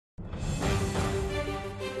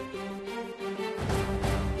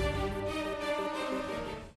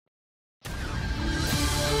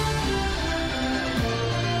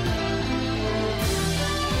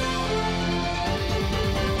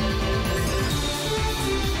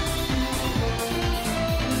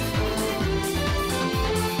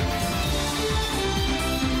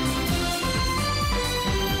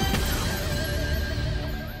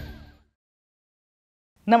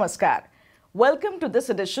Namaskar. Welcome to this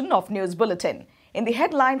edition of News Bulletin. In the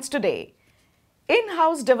headlines today,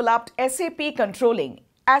 in-house developed SAP controlling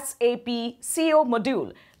SAP CO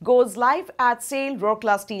module goes live at SAIL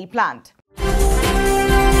Rourkela steel plant.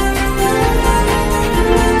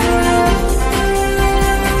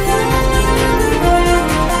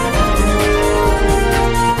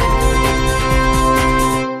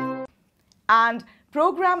 And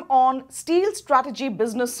program on steel strategy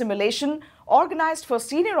business simulation organized for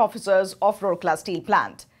senior officers of Rourkela steel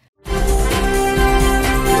plant.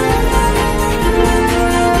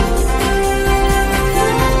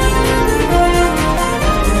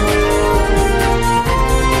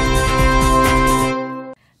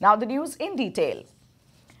 Now the news in detail.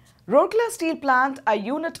 Rourkela steel plant, a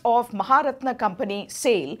unit of Maharatna company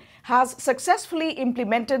SAIL, has successfully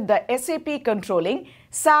implemented the SAP controlling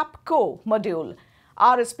SAP CO module.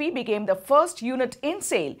 RSP became the first unit in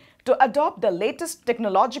SAIL to adopt the latest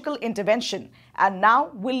technological intervention and now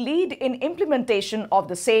will lead in implementation of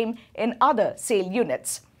the same in other SAIL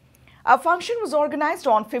units. A function was organized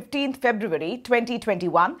on 15th February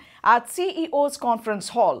 2021 at CEO's Conference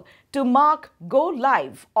Hall to mark Go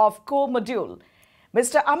Live of CO module.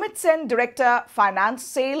 Mr. Amit Sen, Director Finance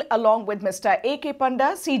SAIL, along with Mr. A.K.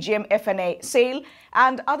 Panda, CGM FNA SAIL,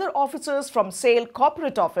 and other officers from SAIL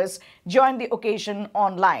Corporate Office joined the occasion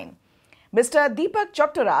online. Mr. Deepak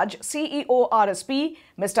Chottaraj, CEO RSP,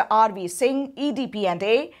 Mr. R.V. Singh,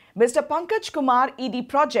 ED&A, Mr. Pankaj Kumar, ED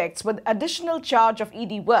Projects with additional charge of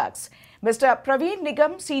ED Works, Mr. Praveen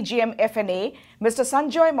Nigam, CGM FNA, Mr.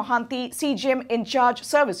 Sanjoy Mohanty, CGM In Charge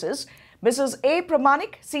Services, Mrs. A.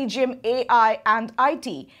 Pramanik, CGM AI and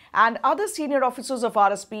IT, and other senior officers of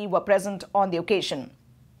RSP were present on the occasion.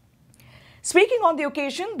 Speaking on the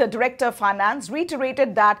occasion, the Director of Finance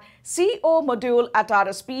reiterated that CO module at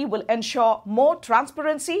RSP will ensure more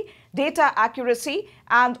transparency, data accuracy,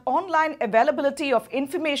 and online availability of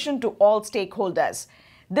information to all stakeholders.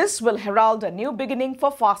 This will herald a new beginning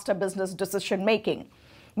for faster business decision-making.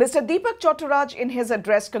 Mr. Deepak Chottaraj in his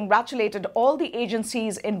address congratulated all the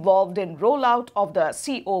agencies involved in rollout of the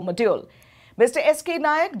CO module. Mr. S.K.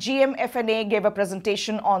 Nayak, GM FNA, gave a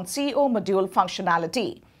presentation on CO module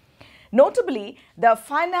functionality. Notably, the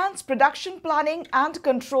Finance, Production Planning and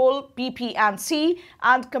Control PP&C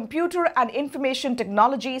and Computer and Information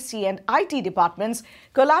Technology C&IT departments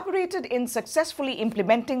collaborated in successfully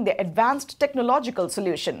implementing the advanced technological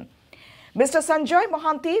solution. Mr. Sanjoy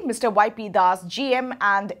Mohanty, Mr. Y.P. Das, GM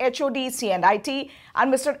and HOD C&IT,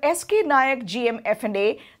 and Mr. S.K. Nayak, GM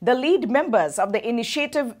FNA, the lead members of the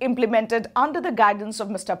initiative implemented under the guidance of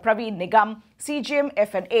Mr. Praveen Nigam, CGM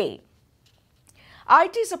FNA.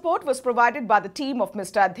 IT support was provided by the team of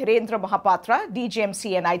Mr. Dhirendra Mahapatra, DGM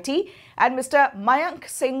C&IT, and Mr. Mayank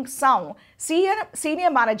Singh Saun,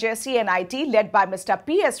 Senior Manager C&IT, led by Mr.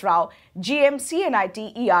 P.S. Rao, GM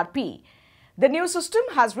C&IT ERP. The new system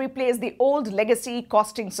has replaced the old legacy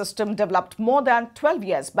costing system developed more than 12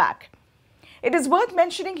 years back. It is worth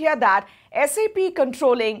mentioning here that SAP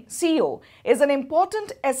Controlling CO is an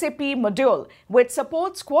important SAP module which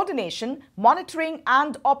supports coordination, monitoring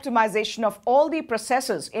and optimization of all the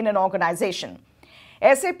processes in an organization.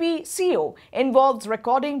 SAP CO involves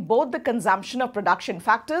recording both the consumption of production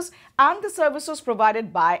factors and the services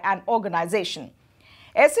provided by an organization.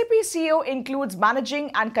 SAP CO includes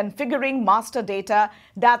managing and configuring master data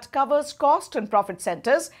that covers cost and profit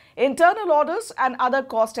centers, internal orders and other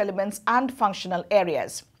cost elements and functional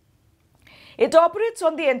areas. It operates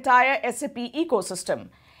on the entire SAP ecosystem.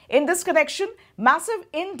 In this connection, massive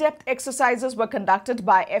in-depth exercises were conducted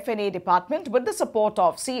by FNA department with the support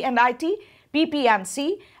of C&IT,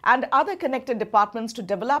 PP&C and other connected departments to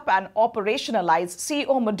develop and operationalize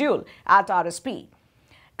CO module at RSP.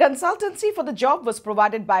 Consultancy for the job was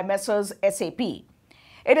provided by Messrs. SAP.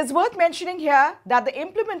 It is worth mentioning here that the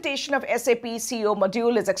implementation of SAP CO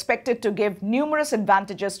module is expected to give numerous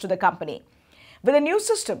advantages to the company. With a new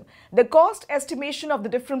system, the cost estimation of the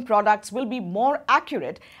different products will be more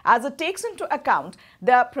accurate as it takes into account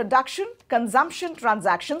the production, consumption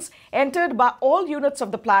transactions entered by all units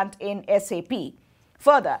of the plant in SAP.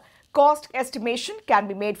 Further, cost estimation can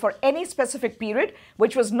be made for any specific period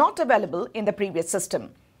which was not available in the previous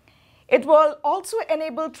system. It will also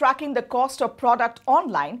enable tracking the cost of product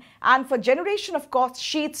online and for generation of cost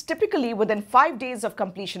sheets typically within 5 days of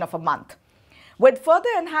completion of a month. With further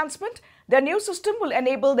enhancement, the new system will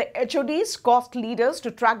enable the HODs, cost leaders,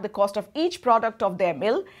 to track the cost of each product of their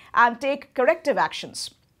mill and take corrective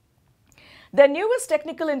actions. The newest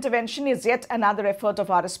technical intervention is yet another effort of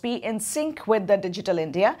RSP in sync with the Digital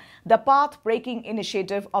India, the path-breaking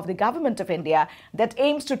initiative of the Government of India that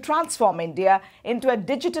aims to transform India into a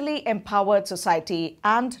digitally empowered society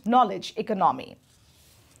and knowledge economy.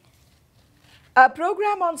 A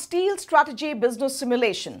program on steel strategy business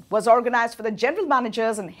simulation was organized for the general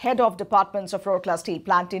managers and head of departments of Rourkela Steel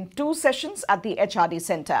Plant in 2 sessions at the HRD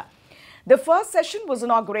Centre. The first session was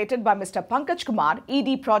inaugurated by Mr. Pankaj Kumar,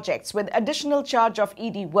 ED Projects with additional charge of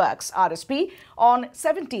ED Works, RSP, on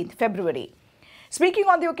 17th February. Speaking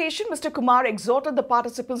on the occasion, Mr. Kumar exhorted the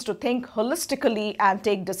participants to think holistically and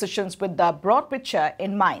take decisions with the broad picture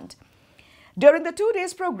in mind. During the 2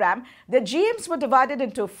 days program, the GMs were divided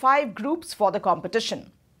into 5 groups for the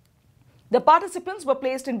competition. The participants were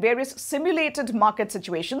placed in various simulated market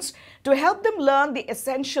situations to help them learn the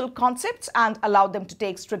essential concepts and allow them to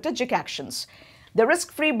take strategic actions. The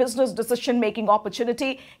risk-free business decision-making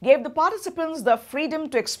opportunity gave the participants the freedom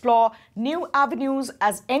to explore new avenues,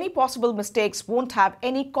 as any possible mistakes won't have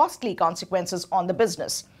any costly consequences on the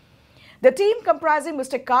business. The team, comprising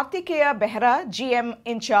Mr. Kartikeya Behera, GM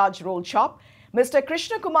in charge Roll Shop, Mr.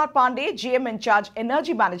 Krishna Kumar Pandey, GM in charge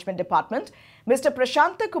Energy Management Department, Mr.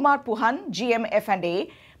 Prashanta Kumar Puhan, GM F&A,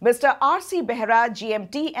 Mr. R.C. Behera, GM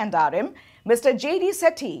T&RM, Mr. J.D.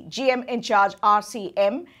 Sethi, GM in charge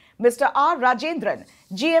RCM, Mr. R. Rajendran,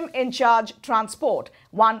 GM in charge Transport,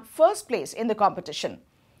 won first place in the competition.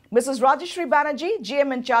 Mrs. Rajeshri Banerjee,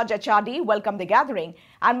 GM in charge HRD, welcomed the gathering,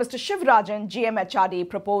 and Mr. Shivrajan, GM HRD,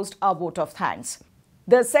 proposed a vote of thanks.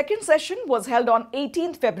 The second session was held on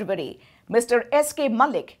 18th February. Mr. S.K.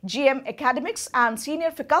 Malik, GM Academics and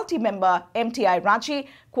Senior Faculty Member, MTI Ranchi,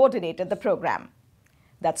 coordinated the program.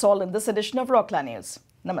 That's all in this edition of Rourkela News.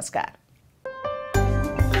 Namaskar.